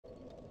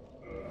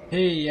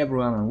Hey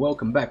everyone, and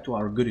welcome back to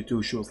our Goody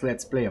Two Shoes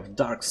Let's Play of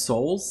Dark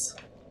Souls.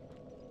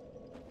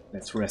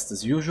 Let's rest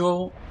as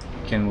usual.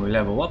 Can we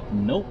level up?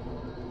 Nope.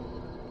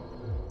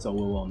 So we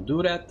won't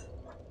do that.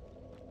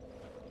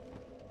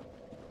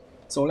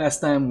 So last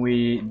time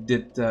we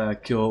did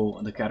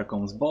kill the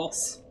Catacombs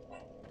boss,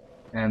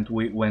 and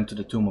we went to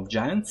the Tomb of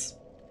Giants.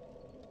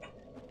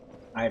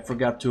 I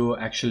forgot to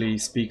actually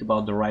speak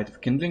about the Rite of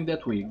Kindling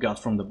that we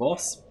got from the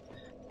boss.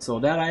 So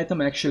that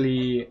item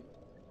actually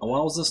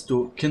allows us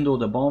to kindle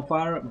the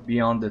bonfire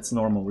beyond its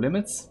normal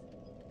limits.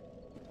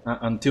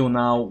 Until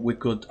now we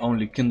could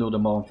only kindle the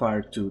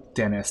bonfire to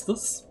 10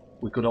 Estus.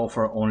 We could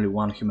offer only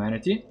 1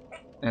 humanity,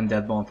 and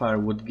that bonfire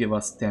would give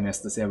us 10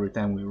 Estus every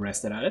time we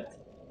rested at it.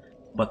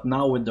 But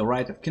now with the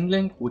Rite of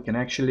Kindling we can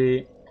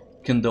actually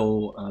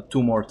kindle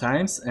 2 more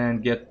times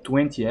and get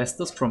 20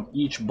 Estus from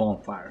each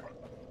bonfire.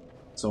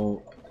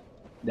 So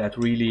that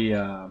really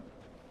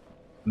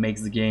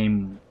makes the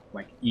game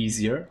like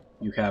easier.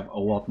 You have a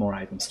lot more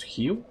items to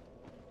heal.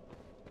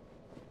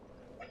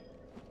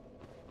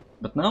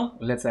 But now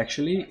let's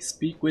actually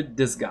speak with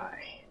this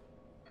guy.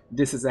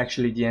 This is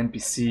actually the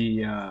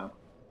NPC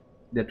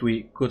that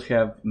we could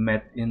have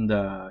met in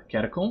the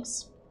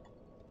catacombs,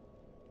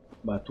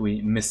 but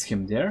we missed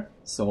him there,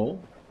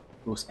 so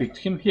we'll speak to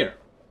him here.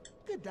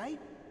 Good day.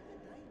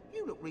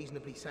 You look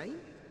reasonably sane.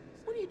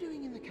 What are you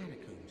doing in the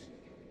catacombs?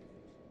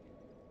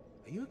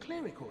 Are you a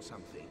cleric or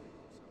something?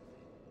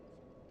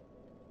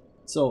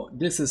 So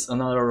this is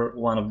another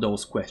one of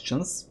those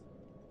questions.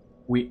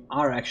 We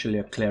are actually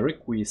a cleric.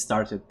 We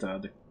started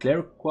the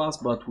cleric class,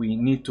 but we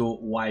need to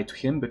lie to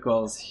him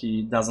because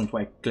he doesn't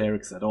like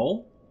clerics at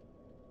all.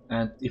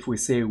 And if we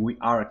say we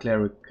are a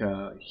cleric,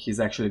 he's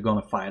actually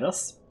gonna fight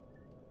us.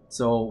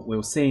 So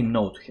we'll say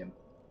no to him.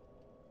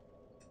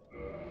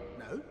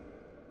 No?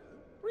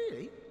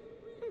 Really?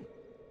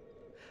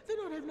 Then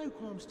I'd have no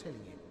qualms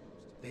telling you.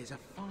 There's a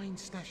fine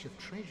stash of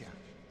treasure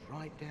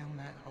right down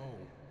that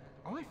hole.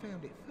 I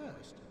found it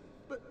first,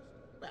 but,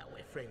 well,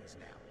 we're friends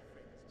now,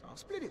 so I'll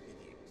split it with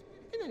you.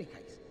 In any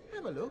case,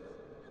 have a look.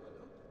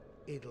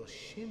 It'll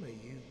shimmer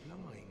you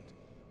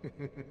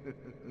blind.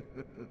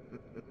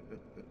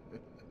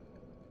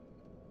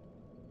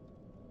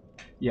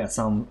 Yeah,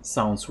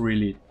 sounds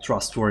really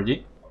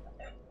trustworthy.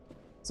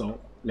 So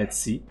let's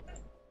see.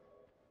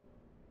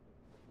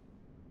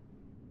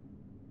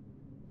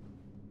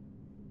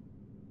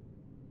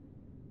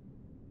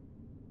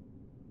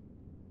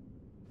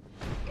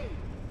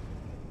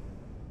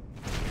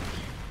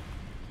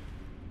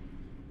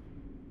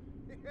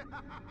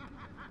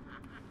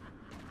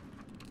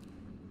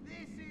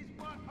 This is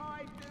what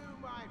I do,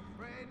 my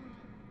friend.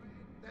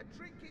 The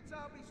trinkets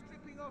I'll be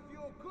stripping off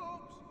your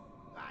corpse,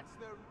 that's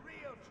the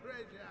real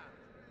treasure.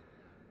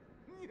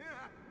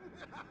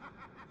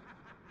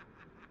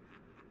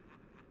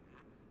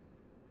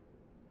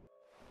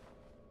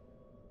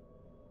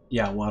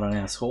 Yeah, what an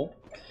asshole.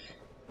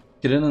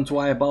 He didn't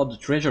lie about the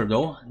treasure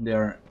though.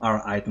 There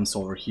are items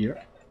over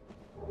here.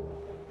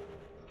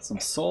 Some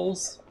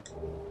souls.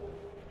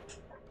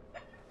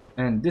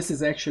 And this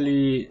is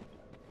actually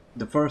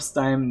the first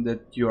time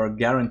that you are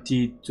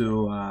guaranteed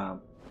to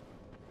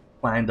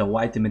find a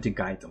white mythic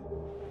item.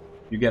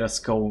 You get a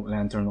skull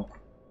lantern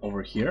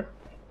over here.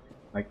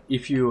 Like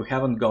if you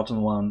haven't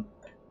gotten one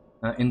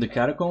in the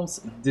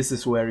catacombs, this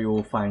is where you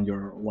will find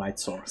your white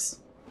source.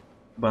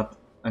 But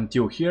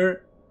until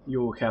here,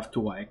 you have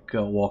to like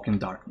walk in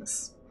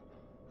darkness.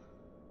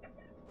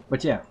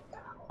 But yeah,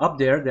 up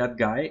there that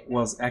guy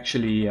was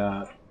actually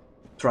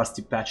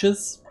Trusty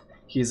Patches.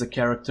 He's a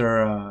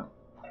character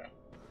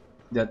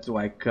that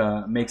like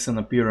makes an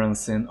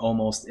appearance in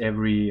almost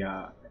every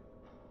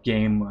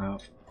game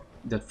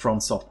that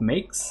FromSoft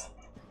makes.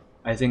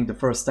 I think the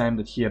first time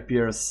that he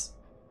appears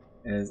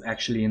is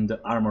actually in the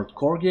Armored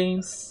Core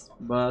games,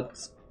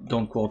 but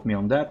don't quote me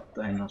on that,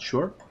 I'm not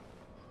sure.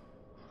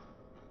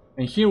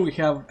 And here we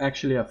have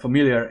actually a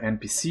familiar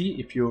NPC,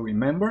 if you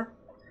remember.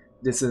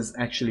 This is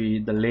actually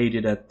the lady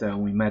that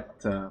we met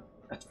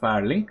at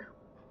Firelink.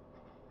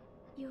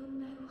 You're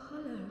no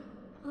hollow,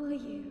 are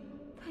you?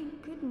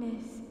 Thank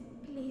goodness.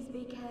 Please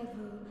be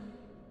careful.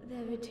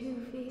 There are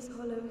 2 fierce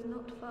hollows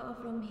not far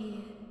from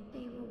here.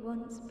 They were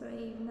once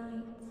brave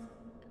knights,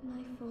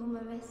 my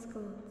former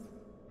escorts.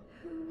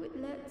 Who would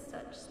let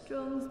such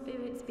strong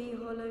spirits be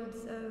hollowed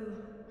so?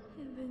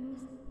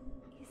 Heavens,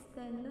 is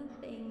there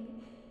nothing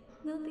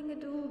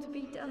at all to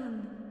be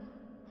done?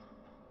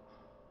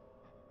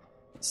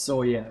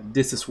 So yeah,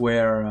 this is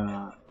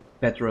where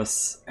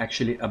Petrus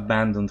actually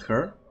abandoned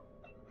her.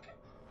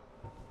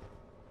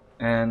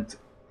 And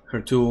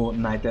her 2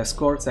 knight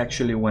escorts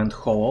actually went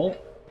hollow.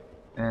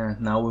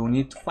 And now we'll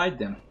need to fight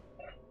them.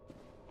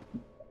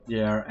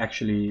 They are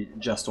actually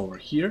just over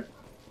here.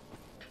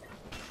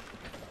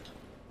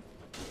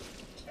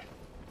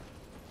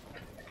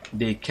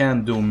 They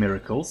can do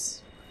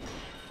miracles.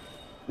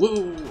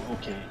 Whoa,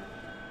 okay.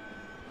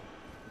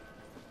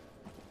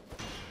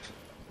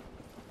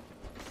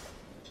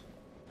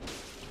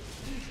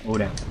 Oh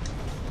damn.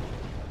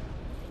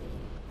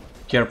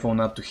 Careful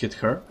not to hit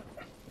her,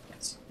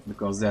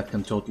 because that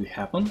can totally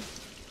happen.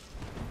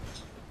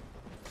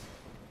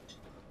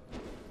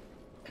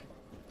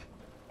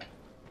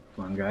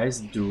 Come on, guys,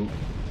 do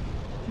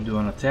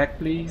an attack,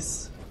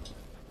 please.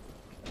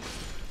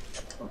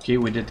 Okay,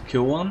 we did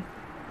kill one.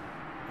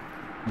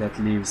 That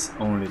leaves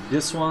only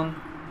this one,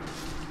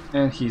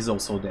 and he's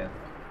also dead.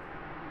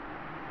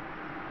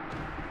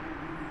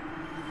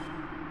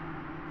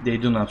 They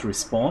do not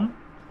respawn,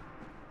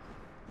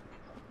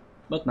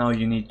 but now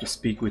you need to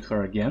speak with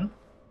her again.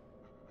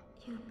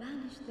 You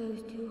banished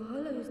those two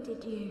hollows,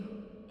 did you?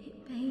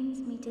 It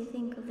pains me to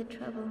think of the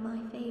trouble my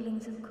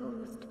failings have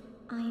caused.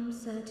 I am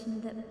certain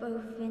that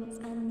both Vince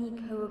and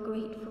Nico are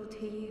grateful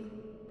to you.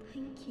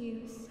 Thank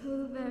you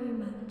so very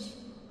much.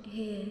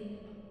 Here,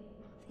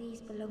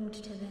 these belonged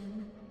to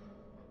them.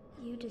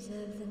 You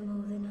deserve them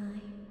more than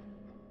I.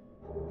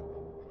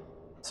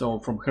 So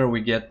from her we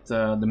get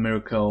the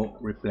miracle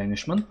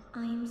replenishment.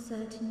 I am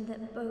certain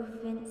that both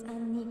Vince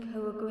and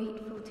Nico are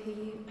grateful to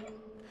you.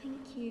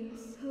 Thank you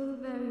so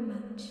very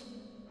much.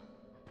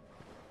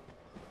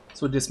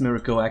 So this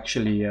miracle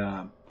actually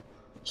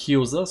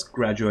heals us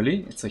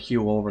gradually. It's a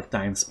heal over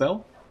time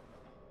spell.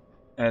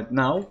 And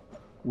now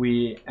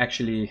we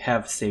actually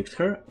have saved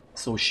her,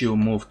 so she'll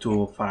move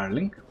to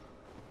Firelink.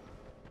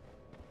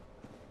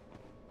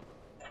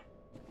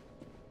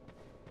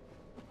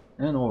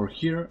 And over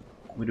here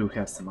we do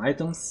have some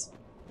items.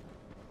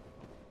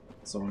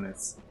 So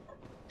let's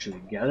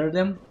actually gather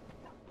them.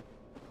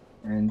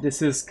 And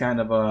this is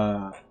kind of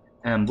a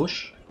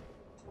ambush.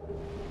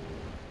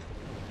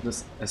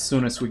 Just as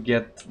soon as we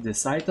get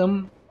this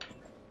item,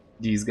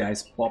 these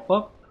guys pop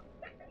up.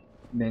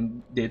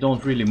 Then they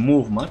don't really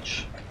move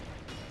much,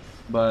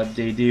 but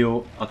they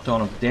deal a ton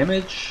of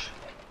damage.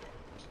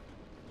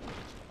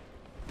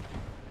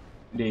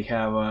 They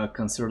have a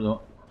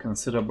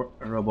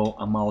considerable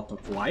amount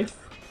of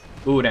life.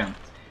 Ooh, damn.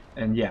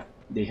 And yeah,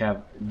 they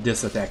have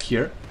this attack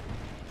here.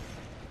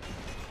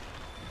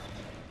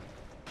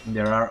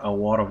 There are a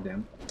lot of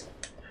them.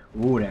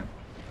 Ooh, damn.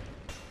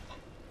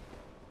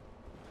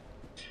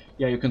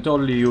 Yeah, you can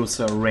totally use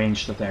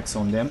ranged attacks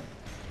on them.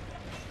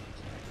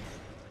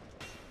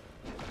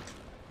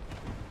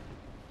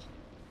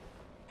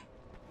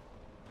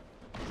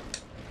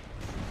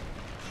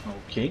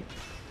 Okay.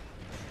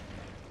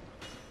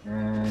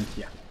 And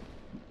yeah,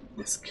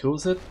 this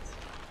kills it.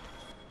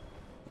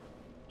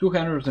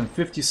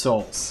 250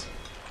 souls.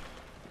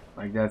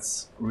 Like,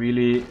 that's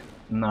really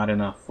not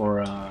enough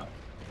for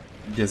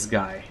this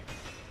guy.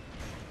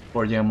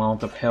 For the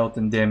amount of health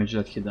and damage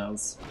that he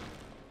does.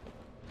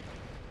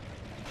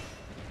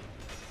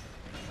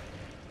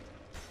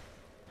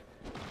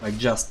 Like,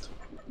 just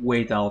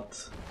wait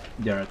out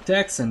their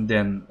attacks and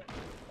then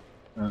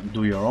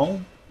do your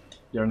own.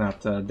 They're not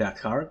that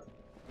hard.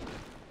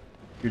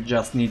 You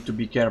just need to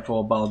be careful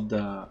about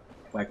the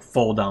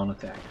fall down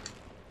attack.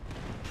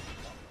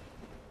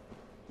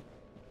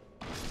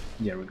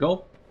 There we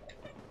go.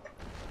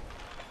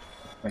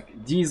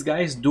 Like, these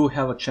guys do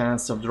have a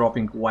chance of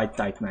dropping white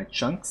Titanite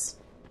chunks,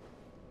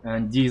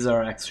 and these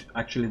are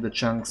actually the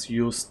chunks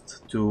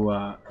used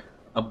to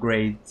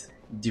upgrade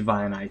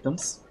divine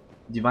items.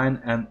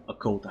 Divine and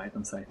occult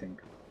items, I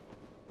think.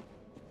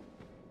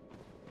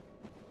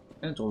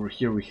 And over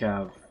here we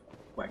have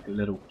like a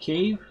little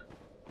cave.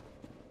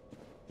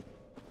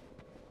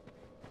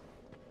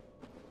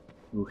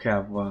 We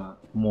have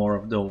more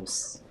of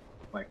those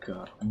like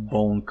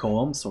bone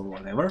columns or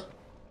whatever.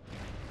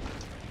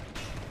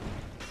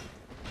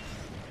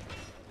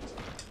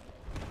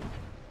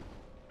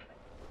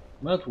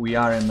 But we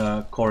are in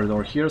the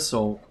corridor here,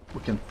 so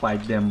we can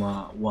fight them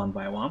one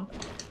by one.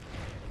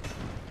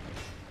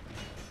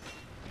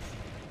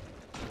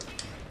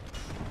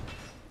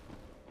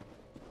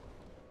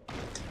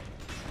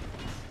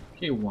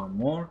 Okay, one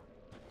more.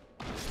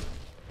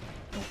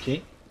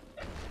 Okay.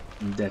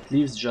 And that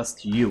leaves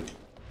just you.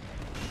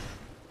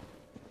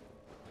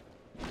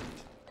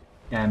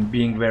 And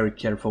being very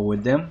careful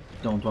with them.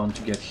 Don't want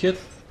to get hit.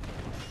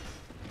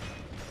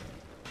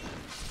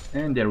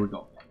 And there we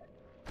go.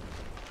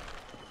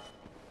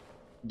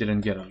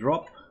 Didn't get a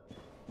drop.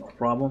 No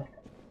problem.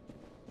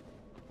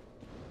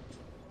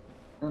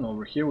 And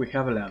over here we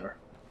have a ladder.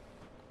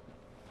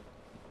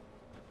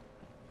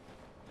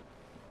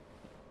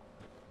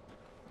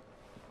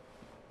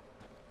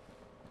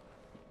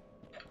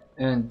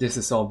 And this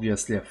is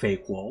obviously a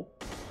fake wall.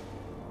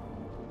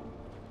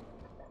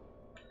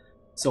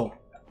 So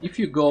if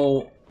you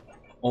go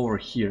over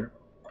here,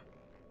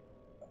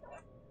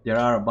 there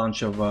are a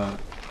bunch of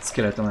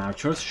skeleton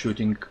archers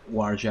shooting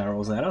large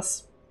arrows at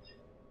us.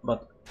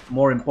 But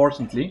more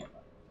importantly,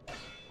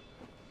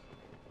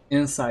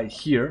 inside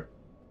here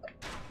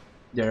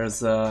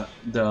there's the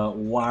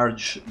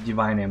large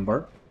divine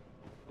ember,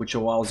 which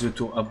allows you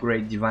to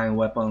upgrade divine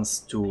weapons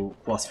to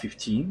plus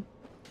 15.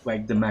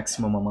 Like the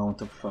maximum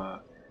amount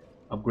of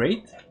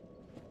upgrade.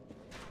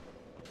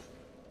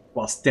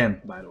 Plus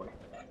 10, by the way.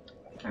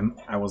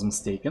 I was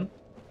mistaken.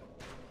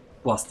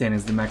 Plus 10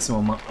 is the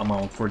maximum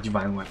amount for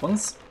divine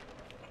weapons.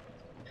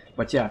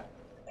 But yeah,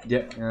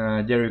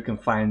 there you can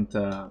find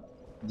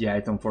the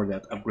item for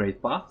that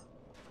upgrade path.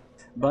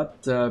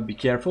 But be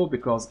careful,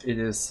 because it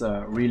is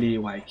really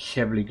like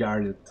heavily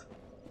guarded.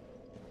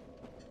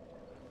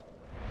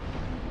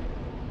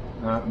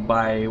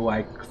 by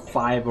like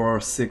 5 or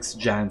 6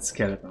 giant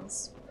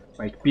skeletons.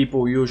 Like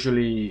people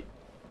usually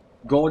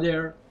go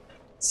there,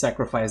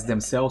 sacrifice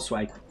themselves,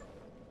 like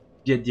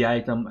get the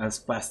item as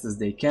fast as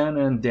they can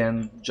and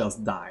then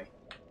just die.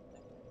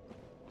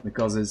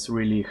 Because it's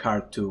really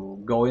hard to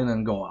go in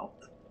and go out.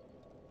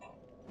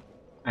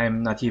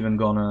 I'm not even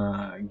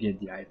gonna get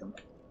the item.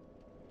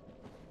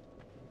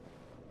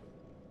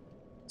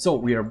 So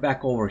we are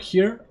back over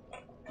here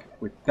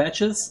with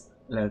Patches.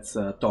 Let's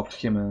talk to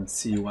him and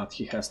see what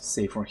he has to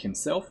say for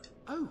himself.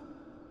 Oh,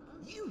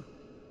 you.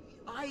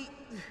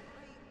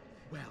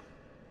 Well,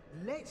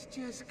 let's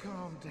just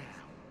calm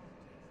down.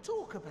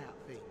 Talk about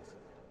things.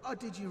 I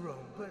did you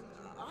wrong, but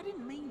I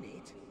didn't mean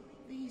it.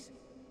 These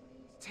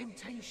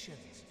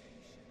temptations,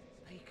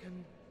 they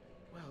can,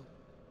 well,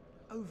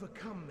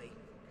 overcome me.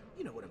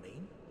 You know what I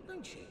mean,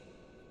 don't you?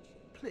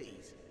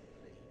 Please,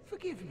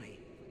 forgive me.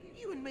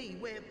 You and me,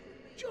 we're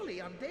jolly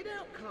undead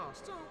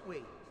outcasts, aren't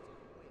we?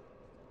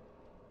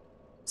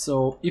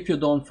 So if you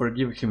don't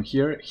forgive him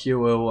here, he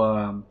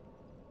will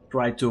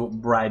try to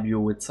bribe you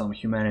with some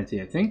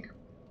humanity, I think.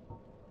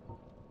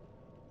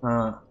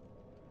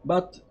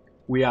 But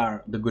we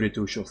are the Goody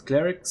Two Shoes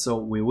cleric, so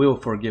we will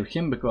forgive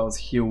him because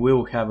he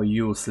will have a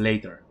use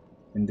later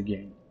in the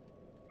game.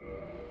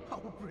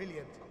 Oh,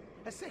 brilliant.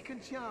 A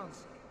second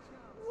chance.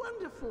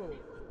 Wonderful.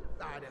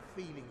 I had a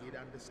feeling you'd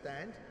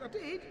understand. I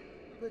did.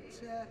 But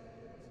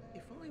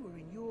if I were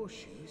in your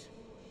shoes,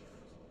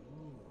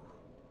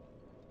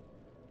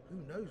 who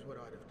knows what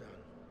I'd have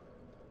done.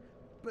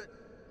 But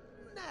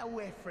now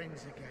we're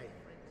friends again,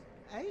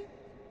 eh?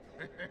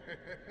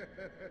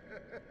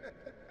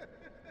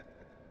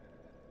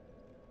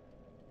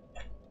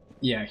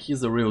 Yeah,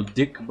 he's a real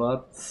dick,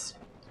 but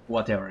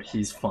whatever,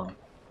 he's fun.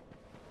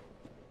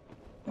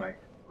 Like,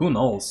 who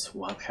knows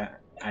what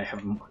I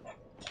have,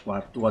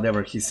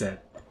 whatever he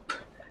said.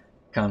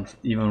 Can't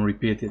even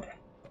repeat it.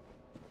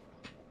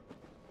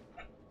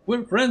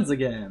 We're friends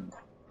again!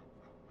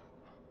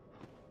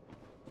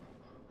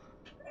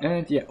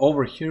 And yeah,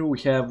 over here we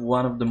have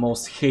one of the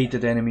most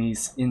hated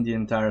enemies in the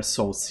entire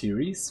Souls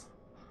series.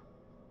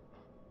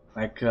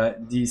 Like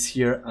these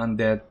here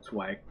undead,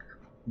 like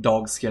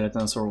dog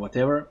skeletons or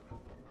whatever.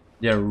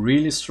 They're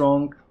really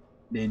strong,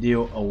 they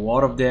deal a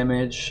lot of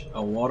damage,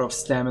 a lot of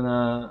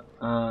stamina,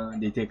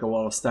 they take a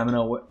lot of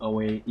stamina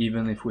away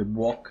even if we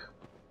block.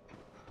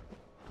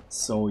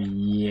 So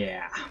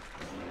yeah.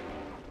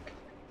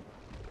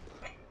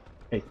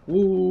 Hey,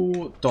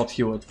 ooh, thought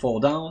he would fall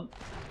down,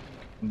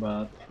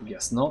 but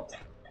guess not.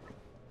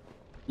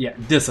 Yeah,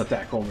 this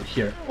attack over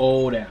here,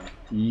 oh damn,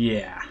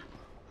 yeah.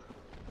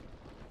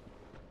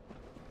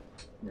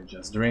 You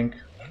just drink.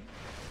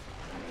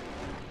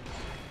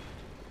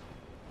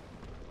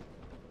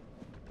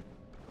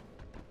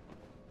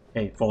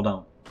 Hey, fall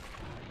down.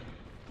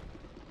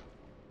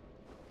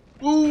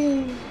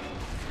 Ooh!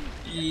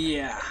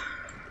 Yeah.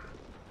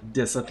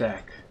 This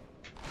attack.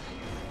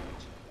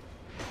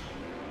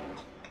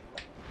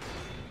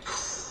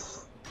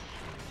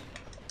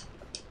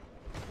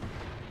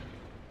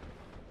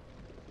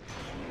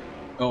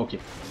 Okay.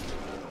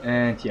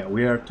 And yeah,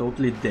 we are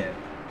totally dead.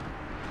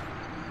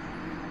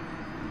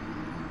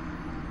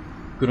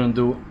 Couldn't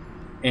do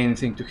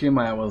anything to him,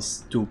 I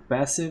was too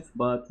passive,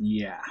 but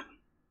yeah.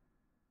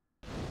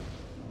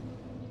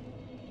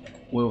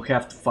 We'll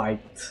have to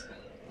fight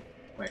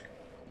like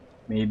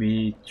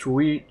maybe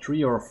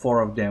three or four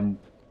of them.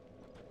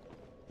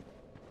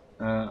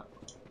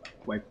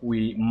 Like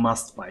we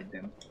must fight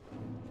them.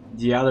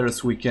 The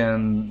others we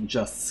can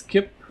just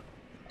skip,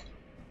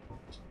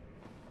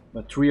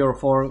 but 3 or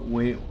 4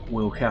 we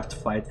will have to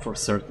fight for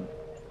certain.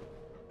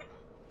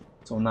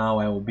 So now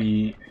I will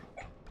be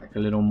like a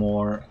little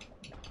more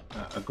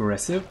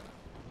aggressive.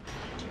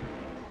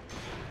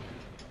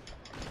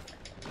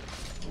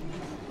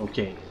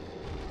 Okay.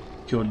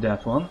 Killed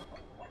that one.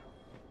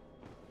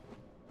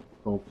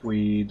 Hope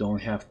we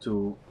don't have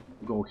to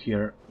go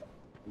here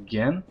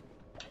again.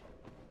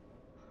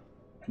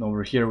 And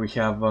over here we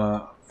have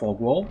a fog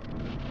wall.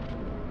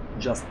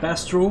 Just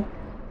pass through.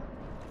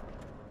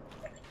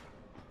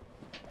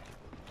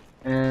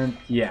 And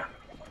yeah,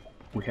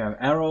 we have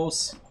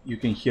arrows. You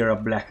can hear a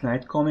black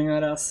knight coming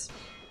at us.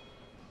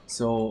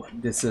 So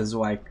this is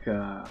like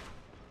kind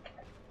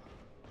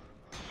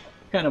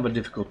of a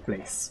difficult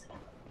place.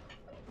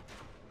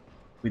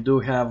 We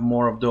do have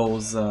more of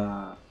those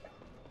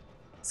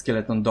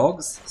skeleton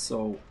dogs,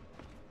 so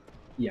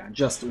yeah,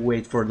 just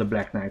wait for the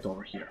Black Knight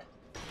over here.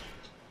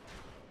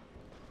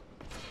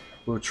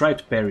 We'll try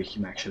to parry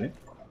him actually.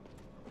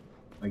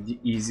 Like the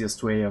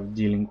easiest way of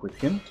dealing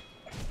with him.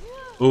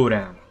 Oh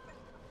damn.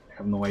 I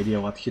have no idea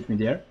what hit me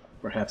there.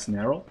 Perhaps an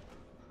arrow?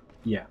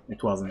 Yeah,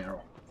 it was an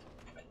arrow.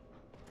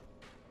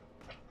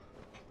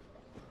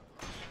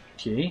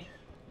 Okay.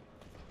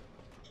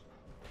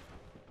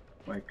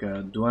 Like,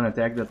 do an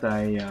attack that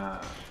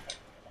I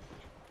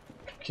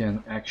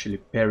can actually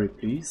parry,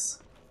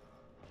 please.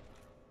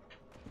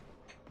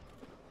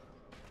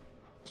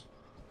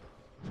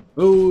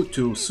 Oh,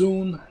 too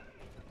soon.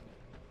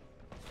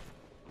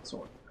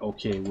 So,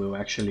 okay, we'll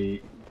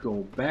actually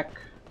go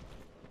back.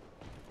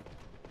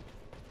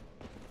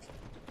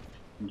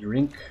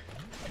 Drink.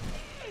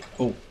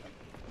 Oh,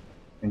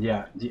 and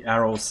yeah, the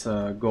arrows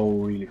go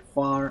really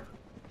far.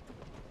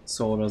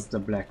 So does the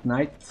Black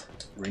Knight.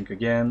 Drink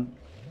again.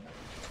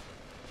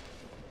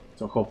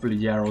 So hopefully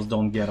the arrows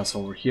don't get us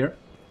over here.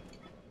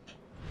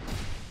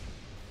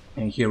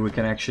 And here we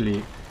can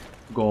actually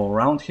go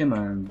around him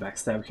and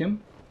backstab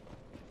him.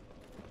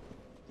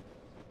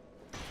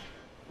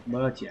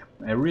 But yeah,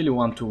 I really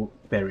want to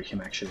parry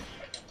him actually.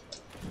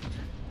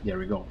 There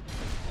we go.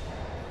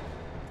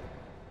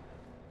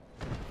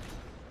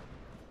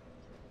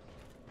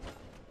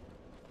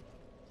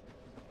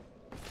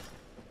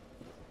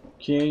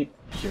 Okay,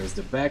 here's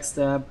the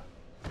backstab.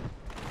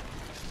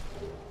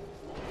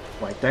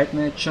 White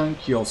Titanite chunk.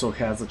 He also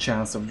has a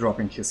chance of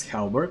dropping his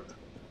halberd.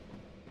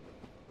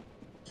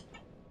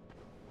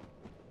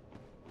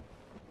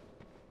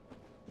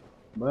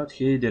 But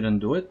he didn't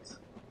do it,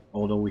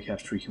 although we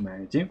have 3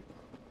 humanity.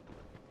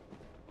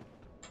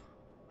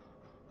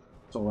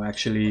 So I'll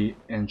actually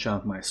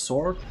enchant my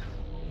sword.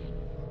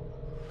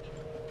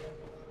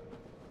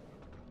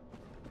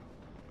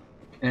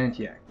 And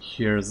yeah,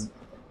 here's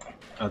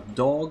a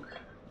dog.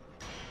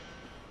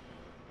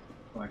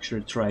 I'll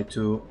actually try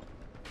to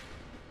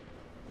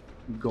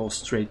go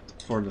straight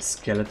for the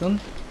skeleton.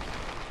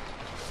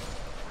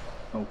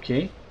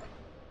 Okay.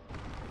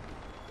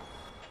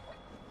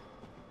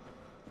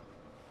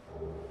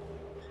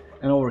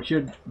 And over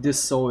here,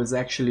 this saw is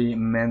actually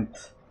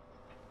meant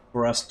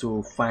for us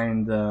to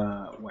find,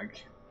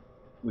 like,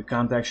 we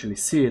can't actually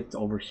see it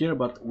over here,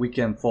 but we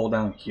can fall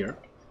down here.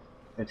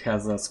 It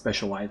has a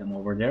special item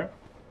over there.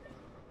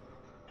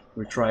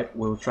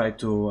 We'll try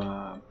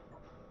to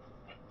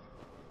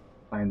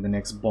find the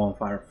next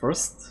bonfire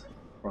first,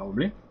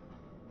 probably.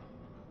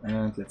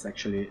 And let's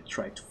actually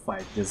try to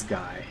fight this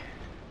guy.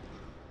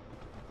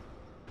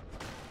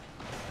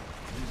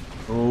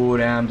 Oh,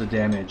 damn the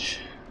damage.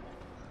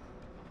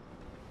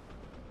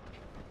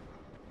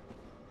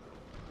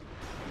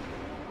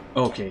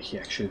 Okay, he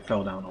actually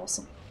fell down,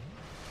 awesome.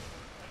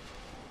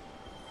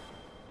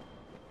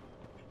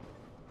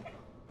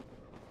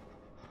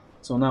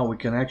 So now we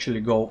can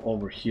actually go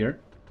over here.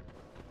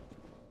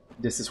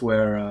 This is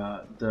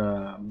where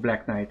the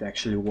Black Knight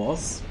actually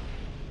was.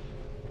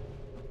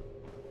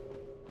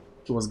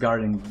 He was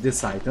guarding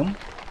this item,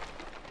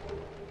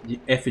 the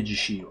effigy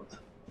shield.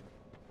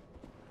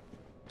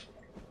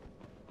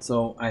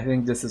 So I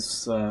think this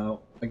is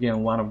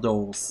again one of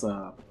those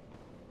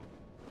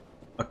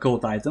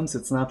occult items.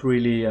 It's not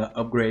really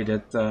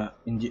upgraded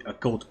in the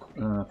occult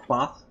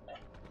path,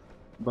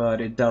 but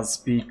it does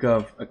speak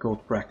of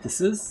occult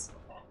practices.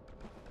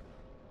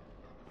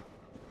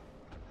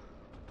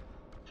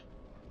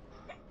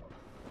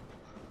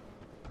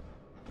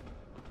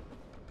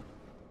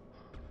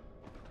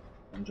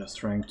 I'm just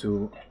trying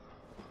to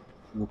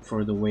look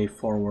for the way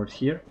forward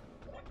here.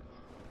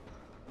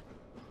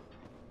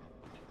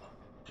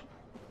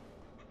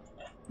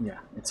 Yeah,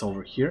 it's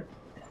over here.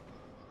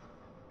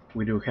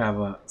 We do have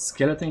a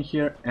skeleton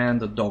here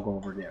and a dog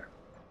over there.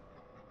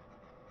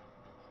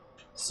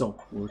 So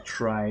we'll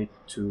try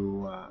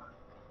to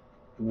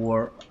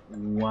war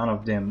one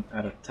of them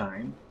at a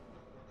time.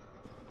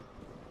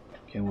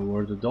 Can we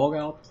wear the dog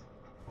out?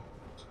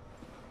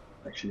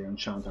 Actually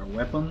enchant our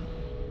weapon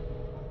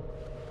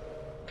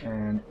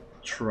and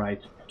try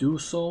to do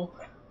so.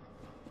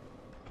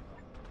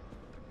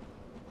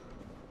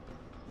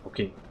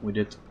 Okay, we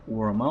did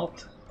wear him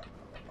out.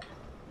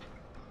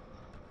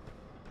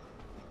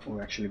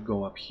 We'll actually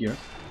go up here.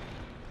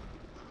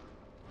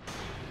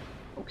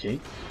 Okay.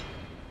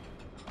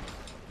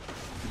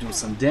 Do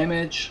some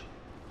damage.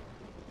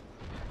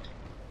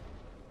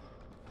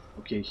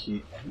 Okay,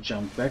 he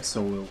jumped back,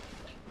 so we'll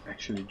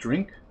actually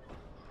drink.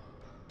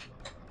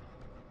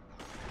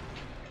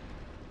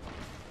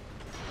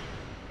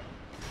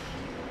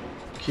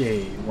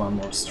 Okay, one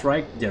more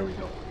strike. There we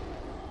go.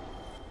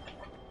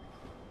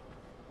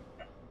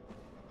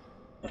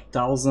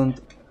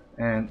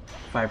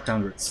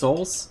 1,500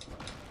 souls.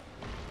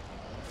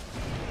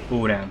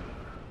 Oh damn.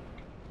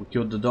 We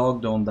killed the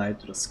dog, don't die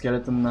to the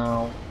skeleton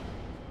now.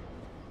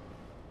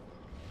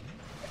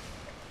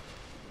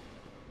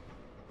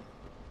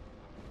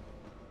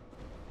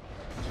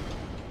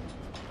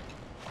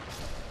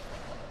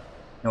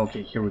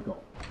 Okay, here we go.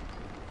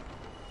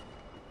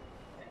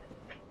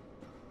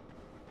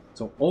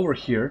 So over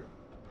here,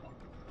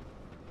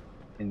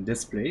 in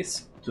this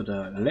place, to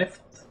the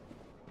left,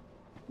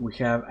 we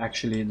have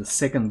actually the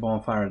second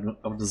bonfire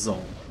of the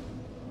zone.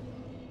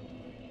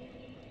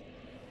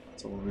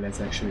 So let's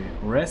actually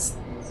rest,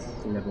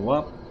 level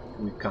up.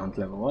 We can't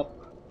level up.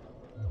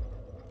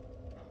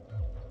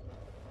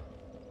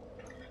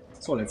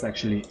 So let's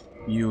actually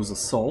use a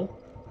soul.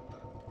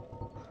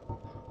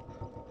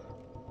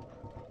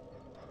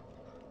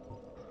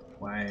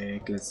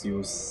 Like, let's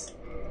use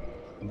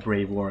a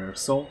Brave Warrior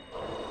soul.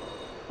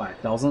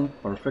 5,000,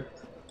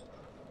 perfect.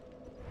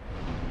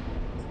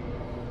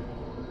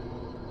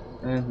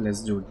 And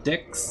let's do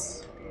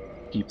Dex.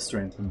 Keep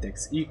strength and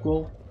Dex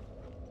equal.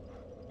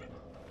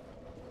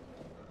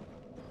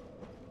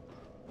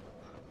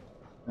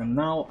 And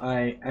now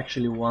I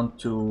actually want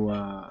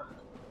to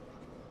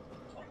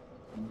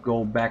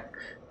go back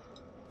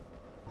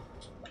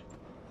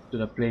to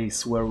the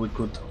place where we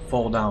could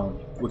fall down.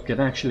 We can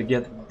actually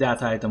get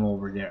that item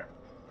over there.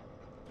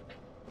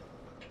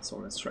 So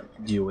let's try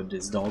to deal with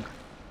this dog.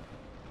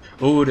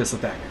 Oh, this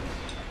attack.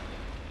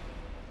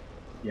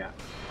 Yeah.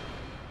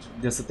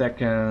 This attack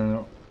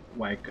can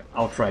like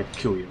outright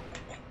kill you.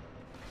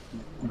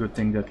 Good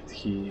thing that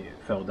he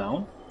fell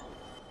down.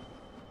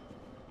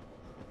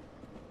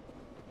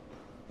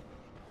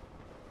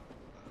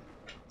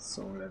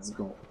 So let's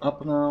go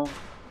up now.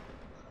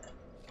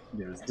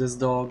 There's this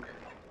dog.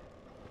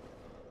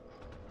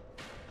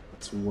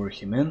 Let's lure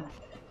him in.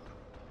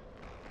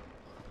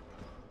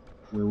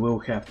 We will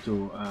have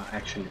to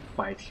actually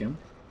fight him,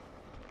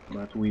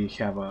 but we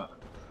have a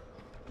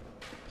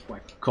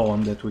like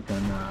column that we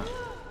can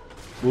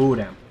ooh,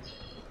 damn.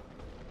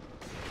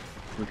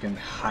 We can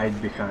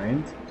hide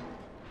behind.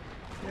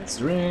 Let's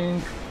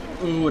drink.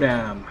 Ooh,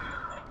 damn.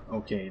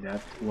 Okay,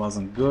 that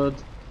wasn't good.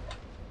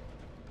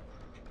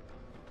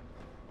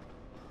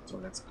 So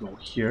let's go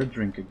here,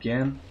 drink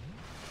again.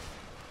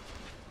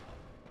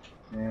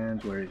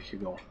 And where did he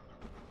go?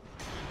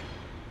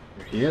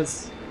 There he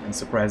is. I'm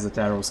surprised that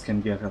arrows can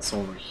get us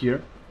over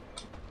here.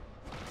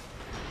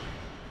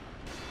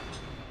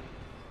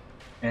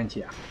 And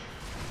yeah.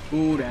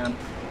 Ooh, damn.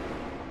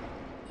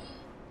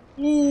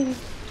 Ooh.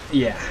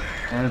 Yeah,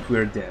 and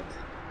we're dead.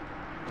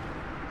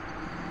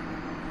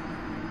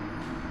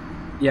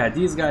 Yeah,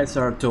 these guys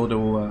are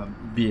total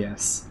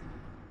BS.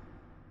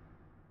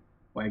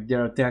 Like,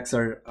 their attacks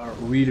are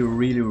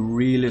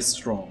really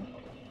strong.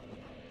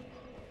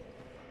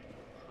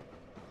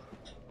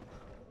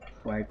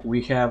 Like,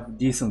 we have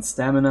decent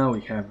stamina,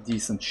 we have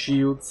decent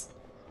shields.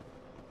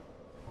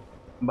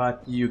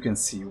 But you can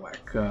see,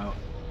 like,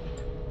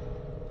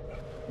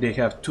 they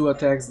have two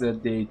attacks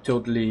that they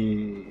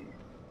totally...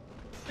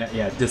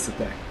 yeah, this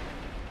attack.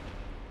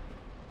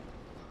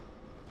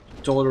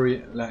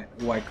 Totally,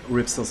 like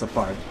rips us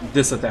apart.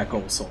 This attack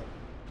also.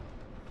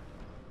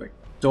 Like,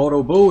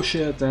 total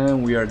bullshit,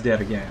 and we are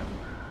dead again.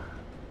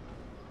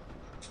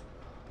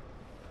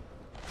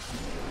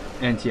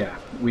 And yeah,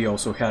 we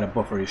also had a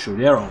buffer issue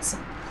there also.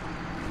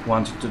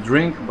 Wanted to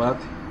drink, but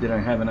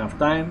didn't have enough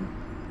time.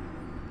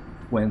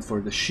 Went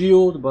for the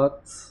shield,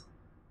 but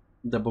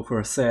the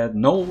buffer said,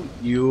 no,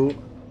 you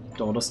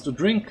told us to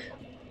drink.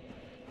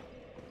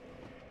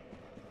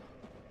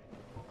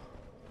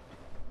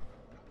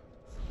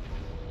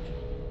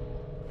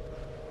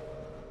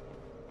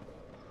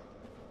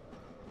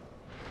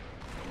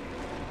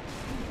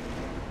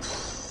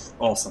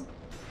 Awesome.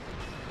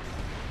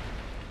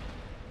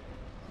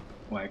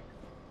 Like,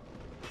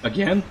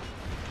 again?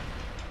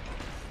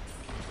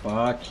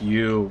 Fuck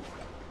you.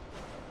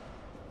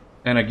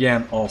 And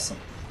again, awesome.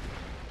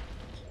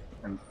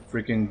 I'm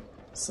freaking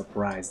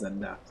surprised at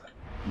that.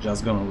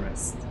 Just gonna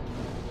rest.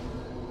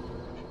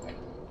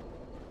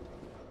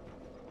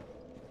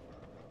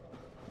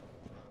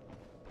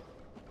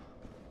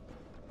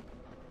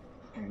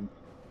 And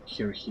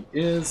here he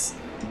is.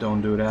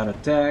 Don't do that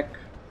attack.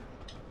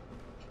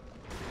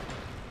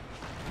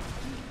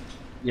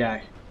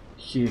 Yeah,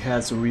 he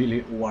has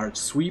really large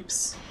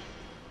sweeps.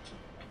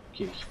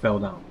 Okay, he fell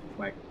down.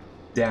 Like,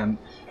 damn.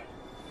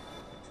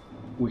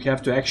 We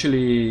have to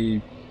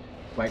actually,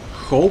 like,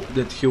 hope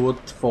that he would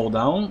fall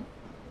down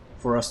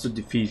for us to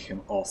defeat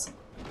him. Awesome.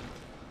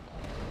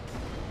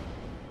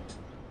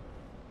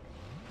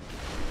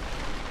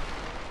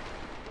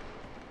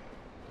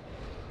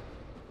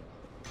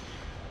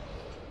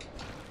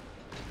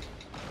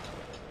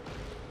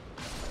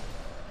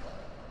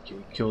 Okay,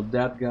 we killed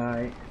that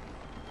guy.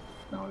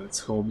 Now let's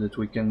hope that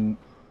we can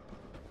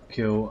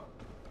kill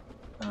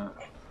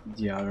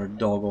the other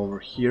dog over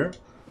here.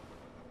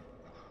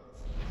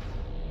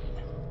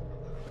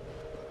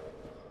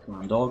 Come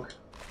on, dog.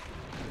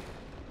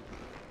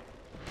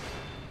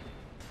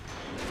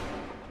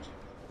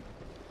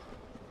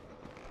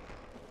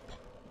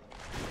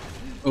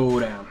 Oh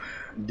damn!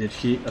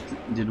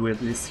 Did we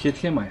at least hit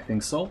him? I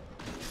think so.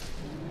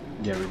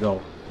 There we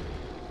go.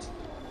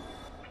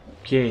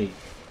 Okay.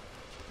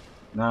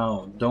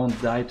 Now,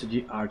 don't die to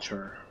the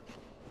archer.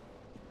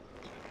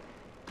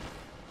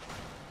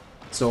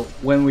 So,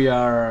 when we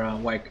are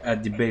like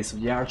at the base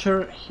of the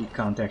archer, he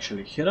can't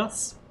actually hit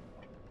us.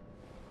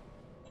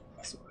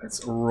 So,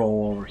 let's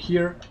roll over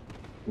here.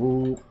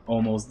 Ooh,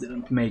 almost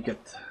didn't make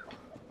it.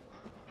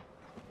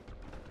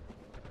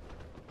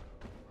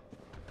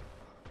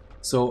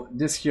 So,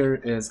 this here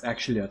is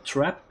actually a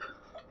trap.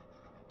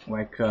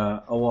 Like,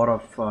 a lot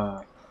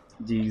of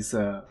these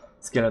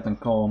skeleton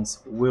columns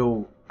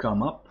will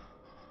come up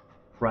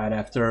right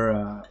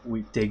after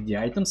we take the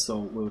item, so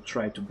we'll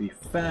try to be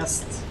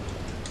fast.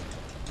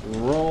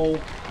 Roll,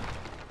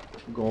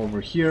 go over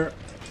here,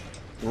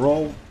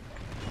 roll,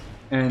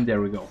 and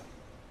there we go.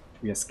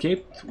 We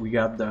escaped. We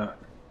got the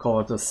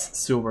covetous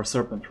silver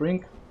serpent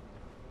ring.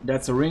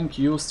 That's a ring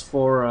used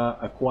for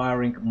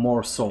acquiring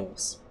more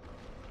souls.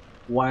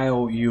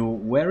 While you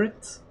wear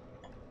it,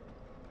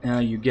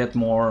 you get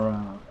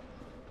more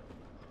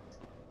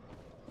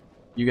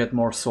you get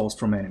more souls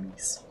from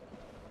enemies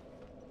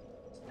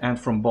and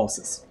from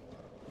bosses.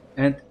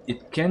 And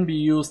it can be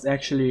used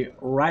actually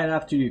right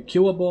after you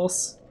kill a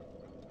boss.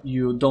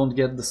 You don't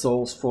get the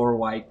souls for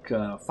like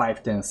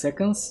 5-10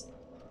 seconds.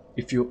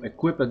 If you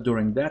equip it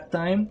during that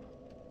time,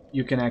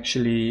 you can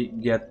actually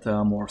get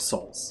more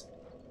souls.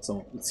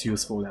 So it's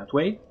useful that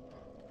way.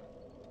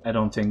 I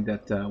don't think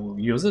that we'll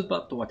use it,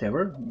 but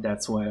whatever.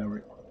 That's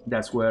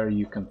where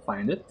you can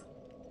find it.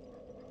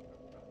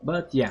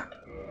 But yeah,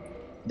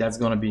 that's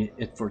gonna be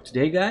it for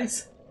today,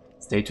 guys.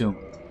 Stay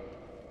tuned.